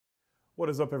What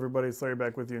is up, everybody? It's Larry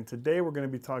back with you, and today we're going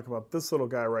to be talking about this little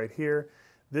guy right here.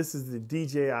 This is the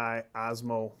DJI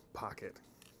Osmo Pocket.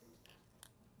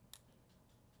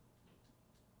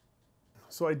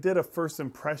 So I did a first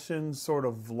impression sort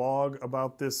of vlog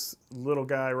about this little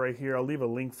guy right here. I'll leave a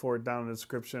link for it down in the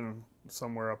description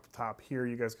somewhere up top here.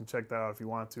 You guys can check that out if you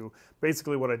want to.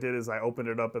 Basically what I did is I opened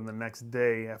it up, and the next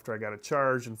day after I got it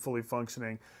charged and fully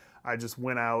functioning, I just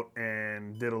went out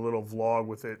and did a little vlog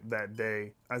with it that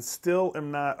day. I still am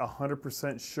not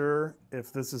 100% sure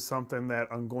if this is something that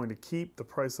I'm going to keep. The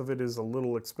price of it is a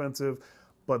little expensive,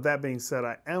 but that being said,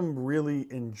 I am really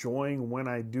enjoying when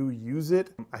I do use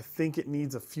it. I think it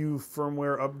needs a few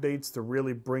firmware updates to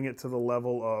really bring it to the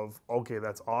level of, okay,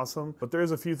 that's awesome. But there's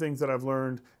a few things that I've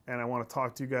learned, and I want to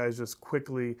talk to you guys just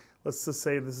quickly. Let's just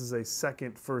say this is a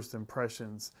second first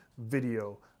impressions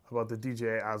video about the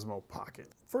DJI Osmo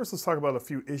Pocket. First, let's talk about a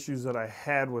few issues that I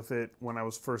had with it when I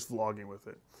was first vlogging with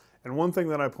it. And one thing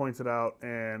that I pointed out,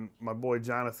 and my boy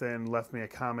Jonathan left me a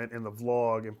comment in the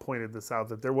vlog and pointed this out,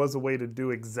 that there was a way to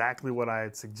do exactly what I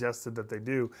had suggested that they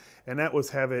do, and that was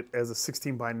have it as a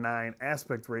 16:9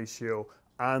 aspect ratio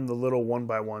on the little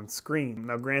 1:1 screen.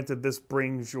 Now granted, this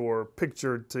brings your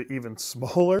picture to even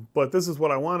smaller, but this is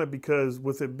what I wanted because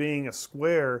with it being a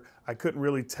square, I couldn't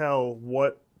really tell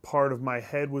what part of my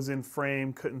head was in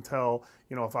frame, couldn't tell,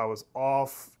 you know, if I was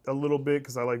off a little bit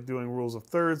because I like doing rules of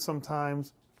thirds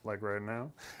sometimes, like right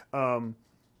now.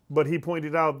 But he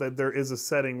pointed out that there is a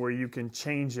setting where you can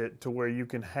change it to where you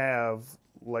can have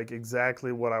like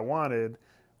exactly what I wanted,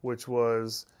 which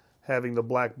was having the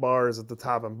black bars at the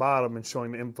top and bottom and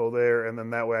showing the info there, and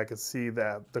then that way I could see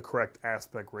that the correct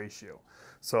aspect ratio.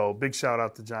 So big shout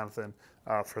out to Jonathan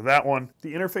for that one.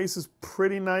 The interface is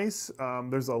pretty nice.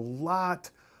 There's a lot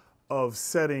of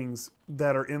settings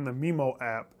that are in the Mimo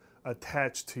app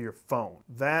attached to your phone.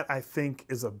 That I think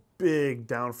is a big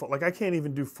downfall. Like I can't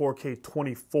even do 4K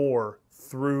 24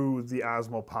 through the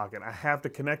Osmo Pocket. I have to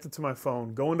connect it to my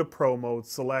phone, go into Pro mode,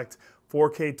 select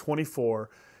 4K 24,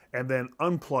 and then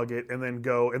unplug it and then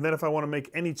go. And then if I want to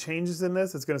make any changes in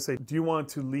this, it's going to say, do you want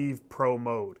to leave Pro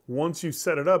mode? Once you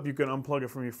set it up, you can unplug it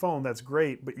from your phone. That's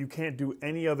great, but you can't do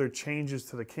any other changes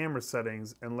to the camera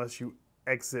settings unless you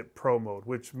exit Pro mode,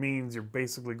 which means you're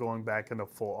basically going back into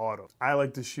full auto. I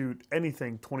like to shoot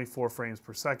anything 24 frames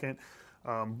per second,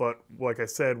 but like I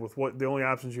said, with what the only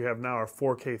options you have now are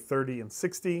 4K 30 and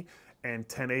 60 and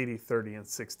 1080 30 and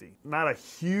 60. Not a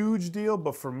huge deal,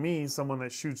 but for me, someone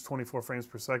that shoots 24 frames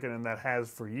per second and that has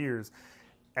for years,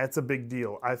 that's a big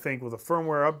deal. I think with a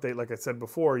firmware update, like I said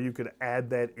before, you could add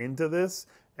that into this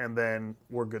and then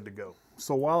we're good to go.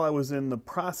 So while I was in the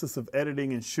process of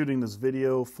editing and shooting this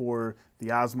video for the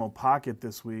Osmo Pocket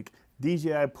this week,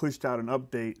 DJI pushed out an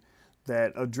update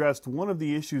that addressed one of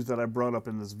the issues that I brought up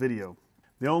in this video.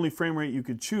 The only frame rate you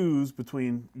could choose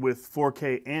between with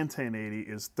 4K and 1080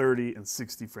 is 30 and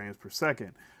 60 frames per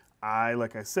second.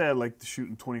 Like I said, like to shoot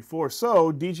in 24.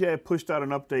 So DJI pushed out an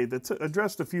update that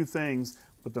addressed a few things,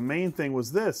 but the main thing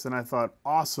was this, and I thought,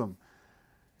 awesome.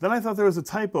 Then I thought there was a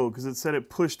typo because it said it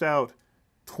pushed out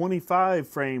 25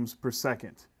 frames per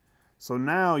second. So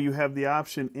now you have the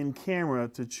option in camera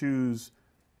to choose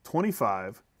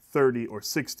 25, 30, or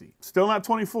 60. Still not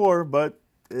 24, but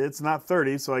it's not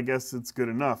 30, so I guess it's good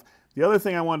enough. The other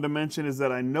thing I wanted to mention is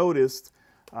that I noticed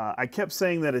I kept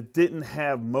saying that it didn't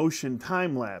have motion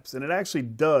time lapse, and it actually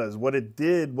does. What it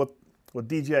did, what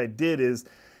DJI did is,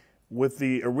 with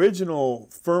the original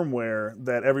firmware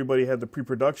that everybody had the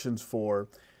pre-productions for,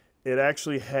 it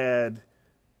actually had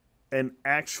an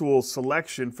actual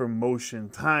selection for motion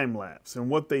time lapse. And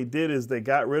what they did is they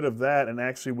got rid of that, and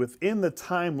actually within the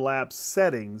time lapse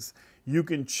settings, you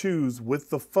can choose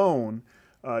with the phone,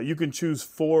 you can choose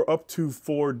up to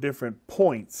 4 different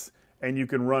points, and you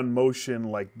can run motion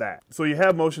like that. So you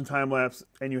have motion time lapse,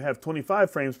 and you have 25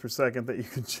 frames per second that you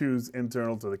can choose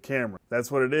internal to the camera.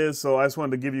 That's what it is. So I just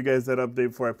wanted to give you guys that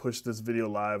update before I push this video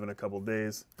live in a couple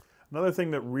days. Another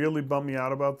thing that really bummed me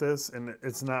out about this, and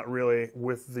it's not really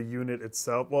with the unit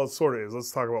itself, well, it sort of is.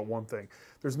 Let's talk about one thing.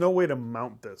 There's no way to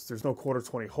mount this. There's no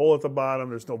 1/4-20 hole at the bottom.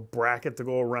 There's no bracket to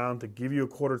go around to give you a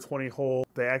 1/4-20 hole.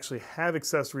 They actually have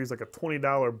accessories like a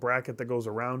 $20 bracket that goes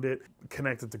around it,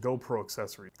 connected to GoPro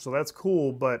accessories. So that's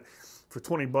cool, but for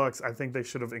 20 bucks, I think they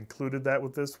should have included that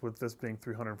with this being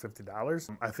 $350.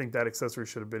 I think that accessory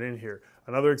should have been in here.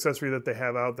 Another accessory that they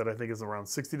have out that I think is around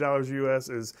 $60 US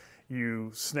is you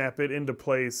snap it into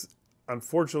place.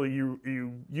 Unfortunately, you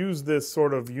use this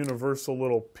sort of universal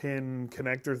little pin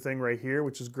connector thing right here,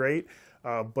 which is great,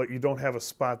 but you don't have a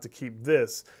spot to keep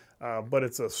this. But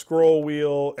it's a scroll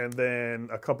wheel and then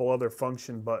a couple other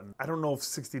function buttons. I don't know if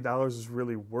 $60 is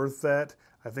really worth that.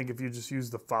 I think if you just use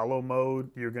the follow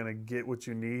mode, you're gonna get what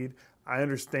you need. I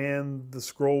understand the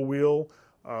scroll wheel,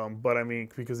 but I mean,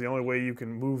 because the only way you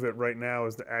can move it right now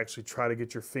is to actually try to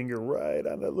get your finger right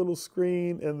on that little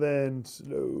screen and then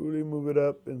slowly move it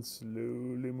up and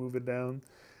slowly move it down.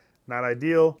 Not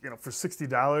ideal. You know, for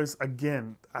 $60,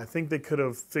 again, I think they could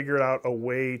have figured out a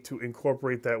way to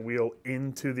incorporate that wheel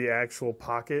into the actual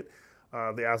Pocket,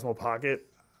 the Osmo Pocket.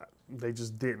 They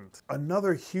just didn't.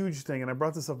 Another huge thing, and I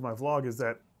brought this up in my vlog, is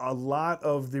that a lot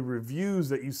of the reviews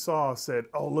that you saw said,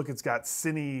 oh, look, it's got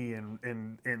cine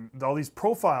and all these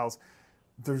profiles.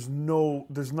 There's none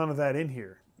of that in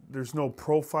here. There's no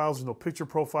profiles, there's no picture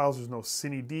profiles, there's no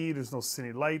Cine D, there's no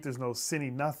Cine Light, there's no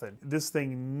Cine nothing. This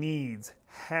thing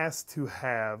has to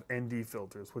have ND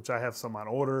filters, which I have some on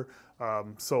order.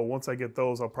 So once I get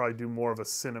those, I'll probably do more of a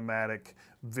cinematic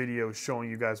video showing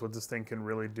you guys what this thing can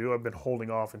really do. I've been holding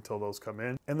off until those come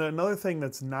in. And then another thing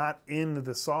that's not in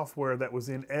the software that was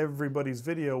in everybody's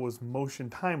video was motion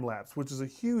time lapse, which is a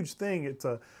huge thing. It's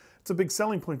a big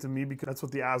selling point to me because that's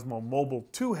what the Osmo Mobile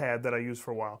 2 had that I used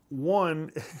for a while.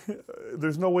 One,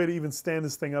 there's no way to even stand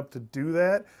this thing up to do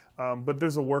that, but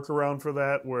there's a workaround for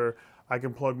that where I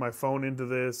can plug my phone into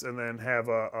this and then have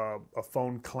a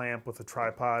phone clamp with a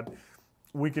tripod.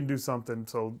 We can do something,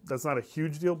 so that's not a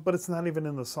huge deal, but it's not even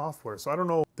in the software. So I don't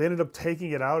know, they ended up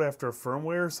taking it out after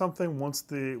firmware or something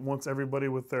once everybody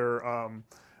with their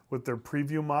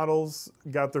preview models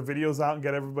got their videos out and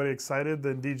got everybody excited,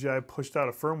 then DJI pushed out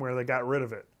a firmware that got rid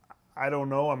of it. I don't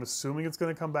know. I'm assuming it's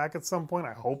going to come back at some point.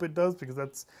 I hope it does,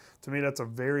 because to me, that's a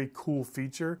very cool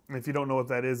feature. And if you don't know what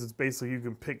that is, it's basically you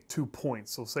can pick 2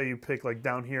 points. So say you pick like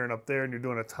down here and up there and you're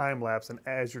doing a time lapse, and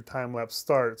as your time lapse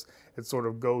starts, it sort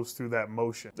of goes through that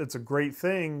motion. It's a great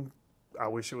thing. I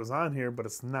wish it was on here, but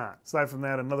it's not. Aside from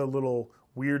that, another little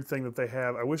weird thing that they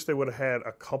have, I wish they would have had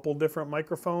a couple different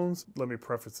microphones. Let me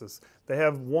preface this. They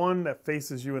have one that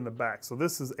faces you in the back. So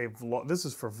this is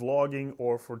for vlogging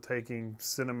or for taking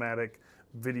cinematic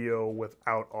video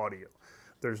without audio.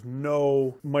 There's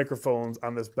no microphones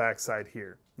on this back side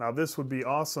here. Now this would be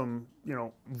awesome, you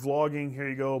know, vlogging, here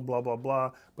you go, blah, blah,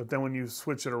 blah. But then when you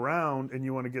switch it around and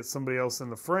you want to get somebody else in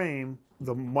the frame,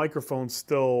 the microphone's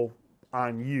still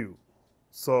on you.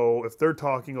 So if they're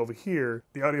talking over here,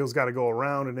 the audio's got to go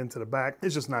around and into the back.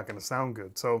 It's just not going to sound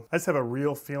good. So I just have a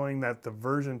real feeling that the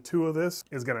version 2 of this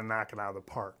is going to knock it out of the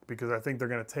park, because I think they're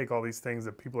going to take all these things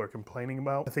that people are complaining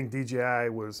about. I think DJI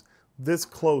was this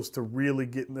close to really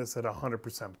getting this at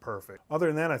 100% perfect. Other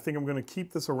than that, I think I'm going to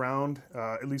keep this around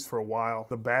at least for a while.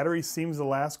 The battery seems to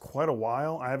last quite a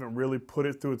while. I haven't really put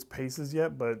it through its paces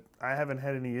yet, but I haven't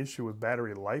had any issue with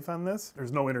battery life on this.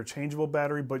 There's no interchangeable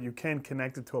battery, but you can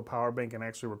connect it to a power bank and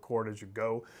actually record as you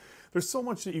go. There's so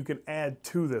much that you can add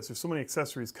to this. There's so many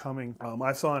accessories coming.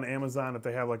 I saw on Amazon that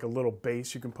they have like a little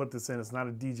base you can put this in. It's not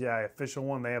a DJI official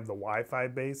one. They have the Wi-Fi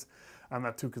base. I'm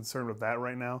not too concerned with that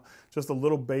right now. Just a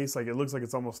little base, like it looks like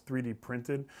it's almost 3D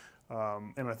printed.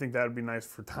 And I think that would be nice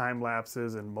for time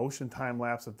lapses and motion time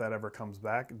lapse if that ever comes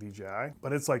back, DJI.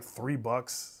 But it's like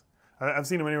 $3. I've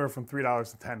seen them anywhere from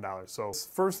 $3 to $10. So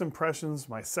first impressions,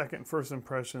 my second first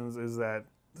impressions is that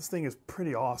this thing is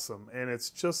pretty awesome, and it's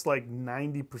just like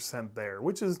 90% there,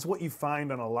 which is what you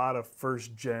find on a lot of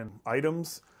first gen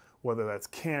items, whether that's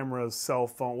cameras, cell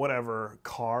phone, whatever,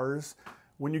 cars.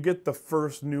 When you get the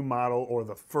first new model or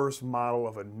the first model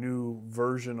of a new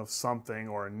version of something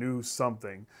or a new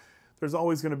something, there's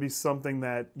always going to be something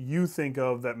that you think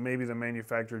of that maybe the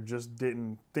manufacturer just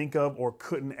didn't think of or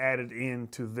couldn't add it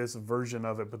into this version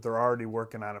of it, but they're already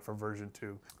working on it for version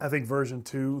 2. I think version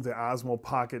 2, the Osmo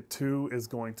Pocket 2, is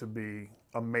going to be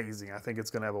amazing. I think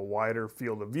it's going to have a wider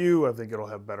field of view. I think it'll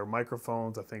have better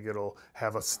microphones. I think it'll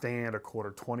have a stand, a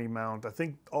 1/4-20 mount. I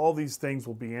think all these things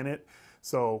will be in it.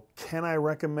 So can I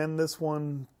recommend this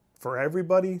one for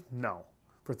everybody? No.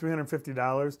 For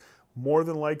 $350, more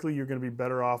than likely you're going to be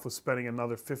better off with spending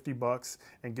another $50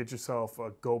 and get yourself a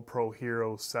GoPro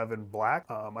Hero 7 Black.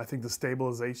 I think the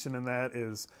stabilization in that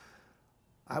is,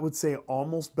 I would say,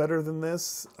 almost better than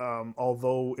this,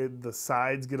 although the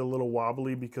sides get a little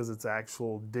wobbly because it's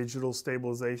actual digital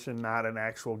stabilization, not an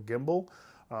actual gimbal.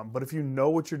 But if you know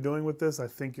what you're doing with this, I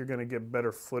think you're going to get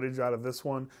better footage out of this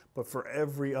one. But for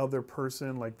every other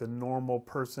person, like the normal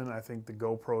person, I think the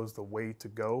GoPro is the way to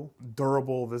go.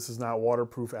 Durable, this is not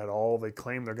waterproof at all. They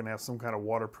claim they're going to have some kind of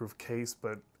waterproof case,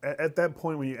 but at that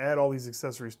point, when you add all these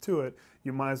accessories to it,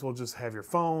 you might as well just have your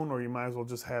phone, or you might as well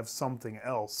just have something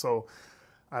else. So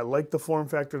I like the form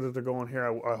factor that they're going here.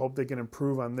 I hope they can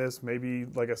improve on this. Maybe,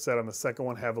 like I said, on the second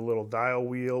one, have a little dial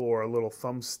wheel or a little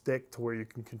thumbstick to where you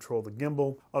can control the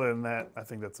gimbal. Other than that, I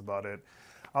think that's about it.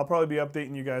 I'll probably be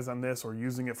updating you guys on this or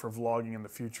using it for vlogging in the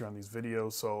future on these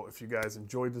videos. So if you guys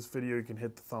enjoyed this video, you can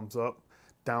hit the thumbs up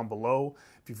down below.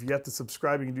 If you've yet to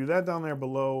subscribe, you can do that down there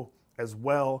below as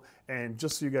well. And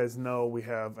just so you guys know, we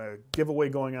have a giveaway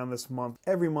going on this month.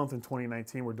 Every month in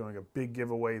 2019, we're doing a big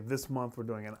giveaway. This month, we're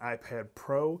doing an iPad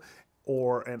Pro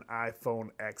or an iPhone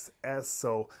XS.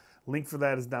 So link for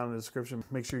that is down in the description.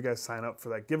 Make sure you guys sign up for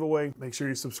that giveaway. Make sure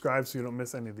you subscribe so you don't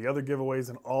miss any of the other giveaways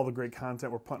and all the great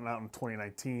content we're putting out in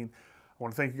 2019. I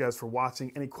want to thank you guys for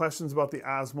watching. Any questions about the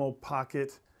Osmo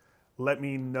Pocket, let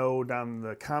me know down in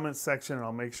the comments section and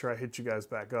I'll make sure I hit you guys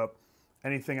back up.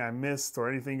 Anything I missed or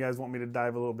anything you guys want me to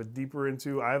dive a little bit deeper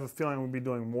into, I have a feeling I'm going to be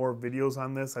doing more videos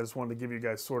on this. I just wanted to give you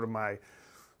guys sort of my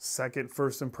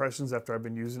first impressions after I've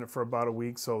been using it for about a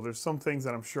week. So there's some things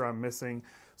that I'm sure I'm missing,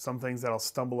 some things that I'll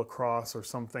stumble across, or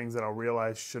some things that I'll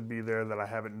realize should be there that I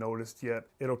haven't noticed yet.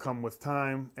 It'll come with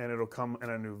time, and it'll come in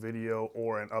a new video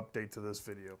or an update to this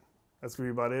video. That's going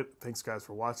to be about it. Thanks guys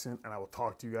for watching, and I will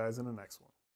talk to you guys in the next one.